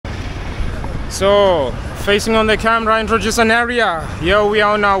So, facing on the camera, introduce an area. Here we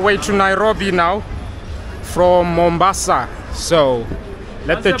are on our way to Nairobi now from Mombasa. So,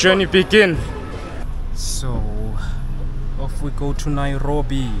 let the journey begin. So, off we go to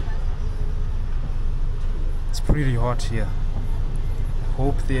Nairobi. It's pretty hot here.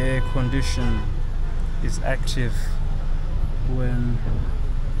 Hope the air condition is active when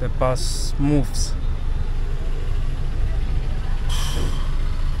the bus moves.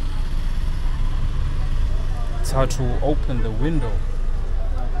 It's hard to open the window.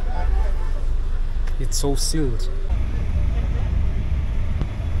 It's so sealed.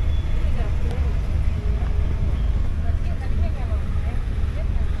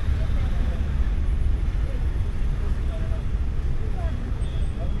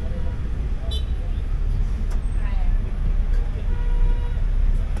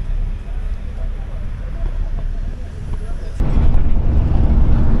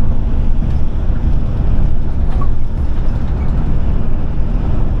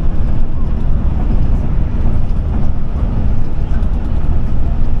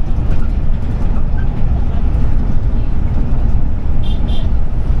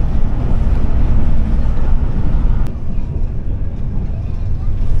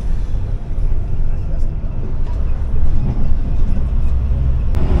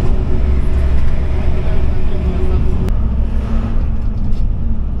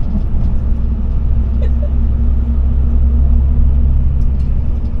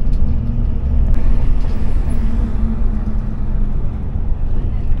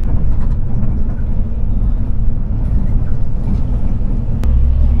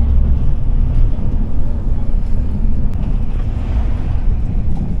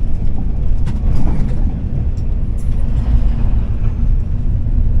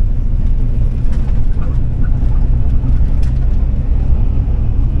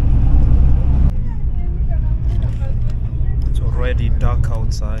 Dark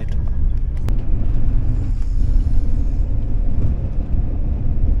outside.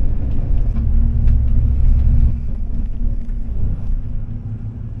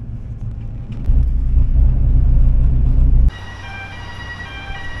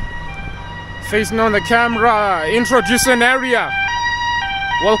 Facing on the camera, introduce an area.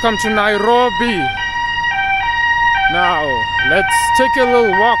 Welcome to Nairobi. Now, let's take a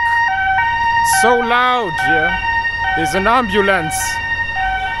little walk. It's so loud here. There's an ambulance.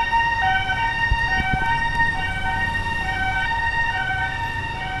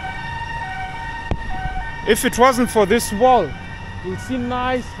 If it wasn't for this wall, you'll see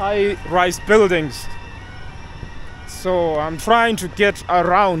nice high-rise buildings. So I'm trying to get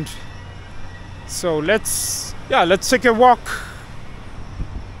around. So let's take a walk.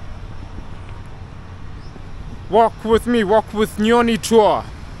 Walk with me, walk with Nyoni Tour.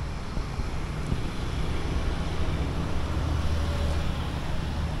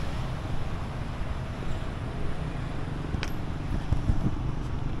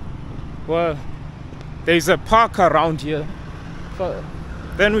 Well, there's a park around here, so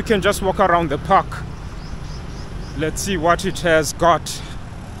then we can just walk around the park. Let's see what it has got.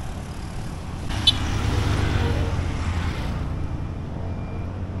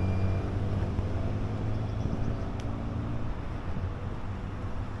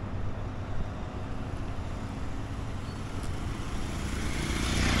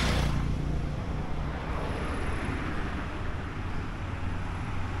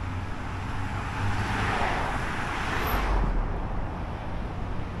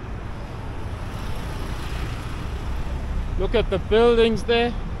 Look at the buildings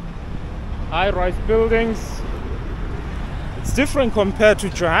there, high-rise buildings. It's different compared to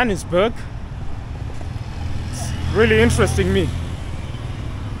Johannesburg. It's really interesting me.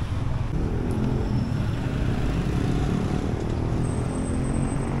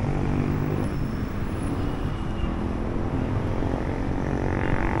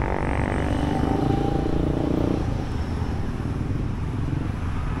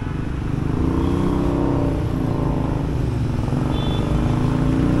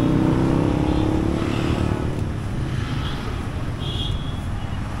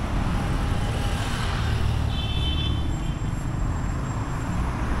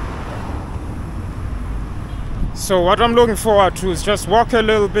 So what I'm looking forward to is just walk a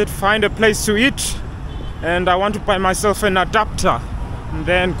little bit, find a place to eat, and I want to buy myself an adapter and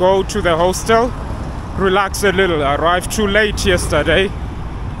then go to the hostel, relax a little. I arrived too late yesterday.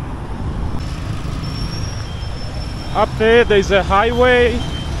 Up there's a highway.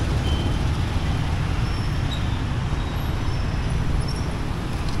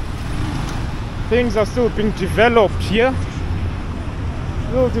 Things are still being developed here.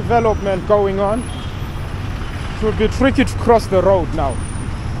 little development going on. It will be tricky to cross the road now.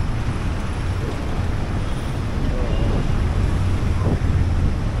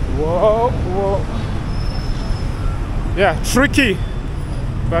 Whoa, whoa. Yeah, tricky.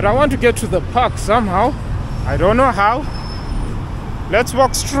 But I want to get to the park somehow. I don't know how. Let's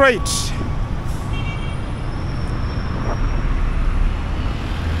walk straight.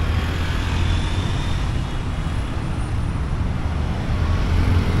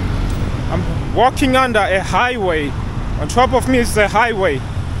 I'm walking under a highway. On top of me is the highway.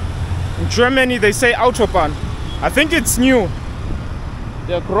 In Germany they say Autobahn. I think it's new.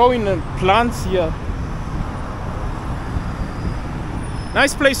 They're growing plants here.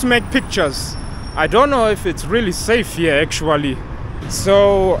 Nice place to make pictures. I don't know if it's really safe here actually.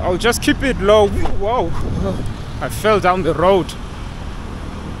 So I'll just keep it low. Whoa, I fell down the road.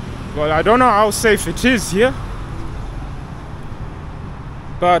 Well, I don't know how safe it is here.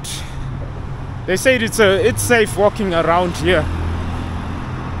 But they say it's safe walking around here.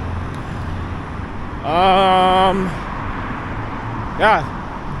 Yeah,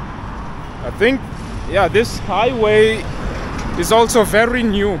 I think, yeah, this highway is also very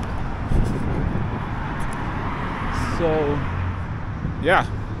new. So, yeah,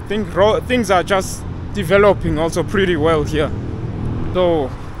 I think things are just developing also pretty well here.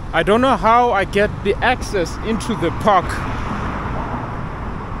 So, I don't know how I get the access into the park.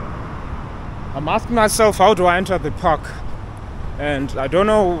 I'm asking myself, how do I enter the park? And I don't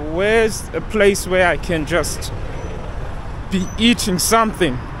know where's a place where I can just be eating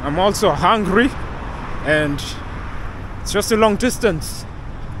something. I'm also hungry and it's just a long distance.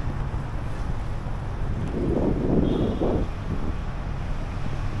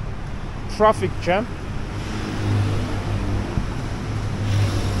 Traffic jam.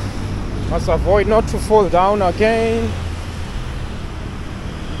 Must avoid not to fall down again.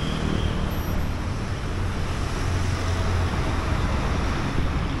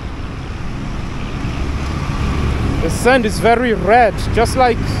 The sand is very red, just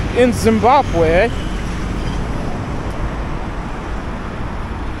like in Zimbabwe.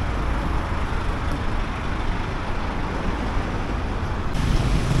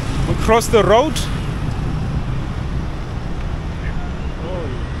 We cross the road.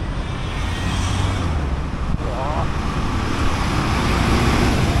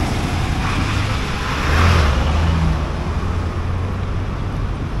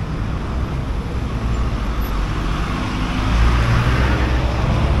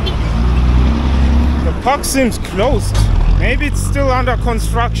 The park seems closed. Maybe it's still under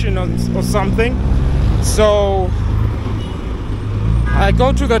construction or something. So I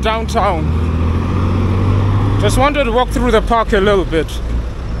go to the downtown. Just wanted to walk through the park a little bit.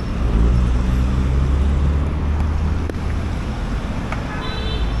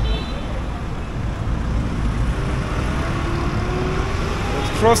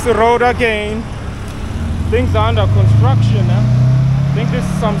 Let's cross the road again. Things are under construction now. I think this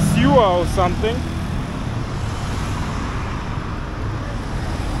is some sewer or something.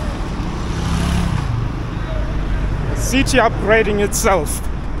 City upgrading itself.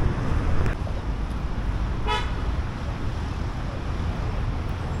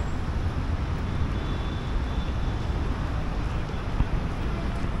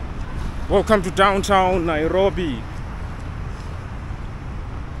 Welcome to downtown Nairobi.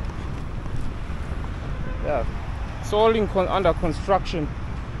 Yeah, it's all under construction.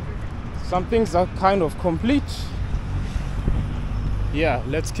 Some things are kind of complete. Yeah,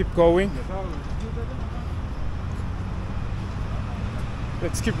 let's keep going.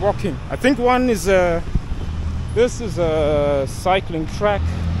 Let's keep walking. I think one is this is a cycling track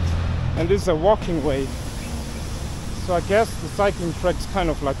and this is a walking way. So I guess the cycling track's kind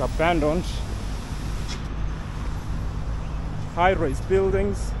of like abandoned. High-rise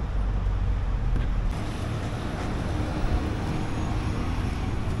buildings.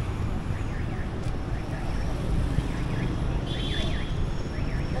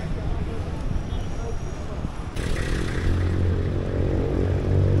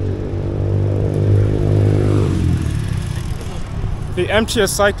 The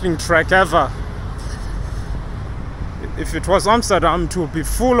emptiest cycling track ever. If it was Amsterdam, it would be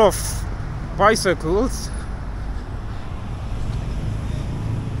full of bicycles.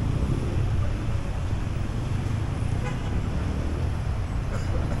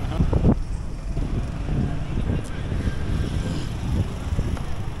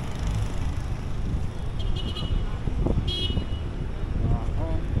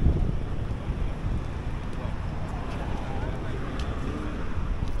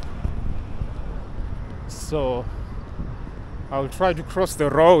 So I'll try to cross the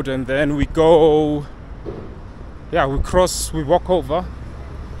road and then we go, yeah, we walk over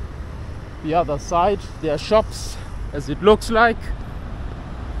the other side. There are shops, as it looks like.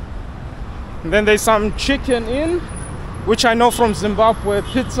 And then there's some chicken inn, which I know from Zimbabwe,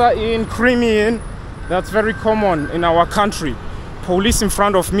 pizza inn, creamy inn. That's very common in our country. Police in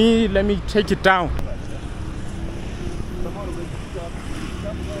front of me, let me take it down.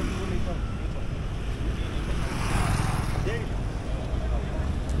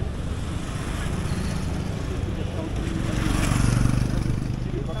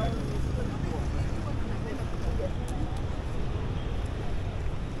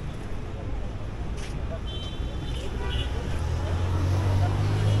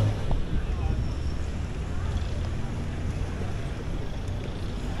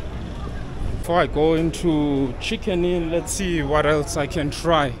 Before I go into chicken inn, let's see what else I can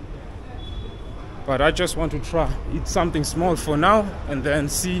try. But I just want to eat something small for now and then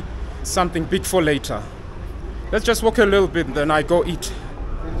see something big for later. Let's just walk a little bit and then I go eat.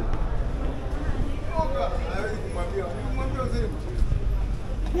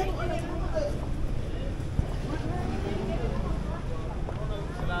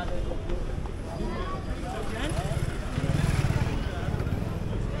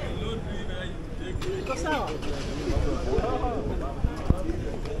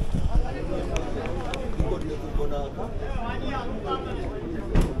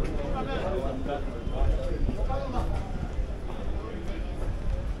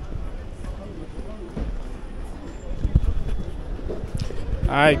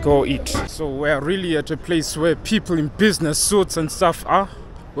 I go eat. So we're really at a place where people in business suits and stuff are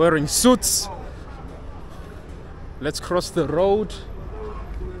wearing suits. Let's cross the road.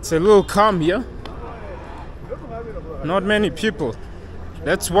 It's a little calm here. Not many people.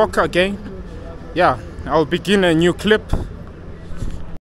 Let's walk again. Yeah, I'll begin a new clip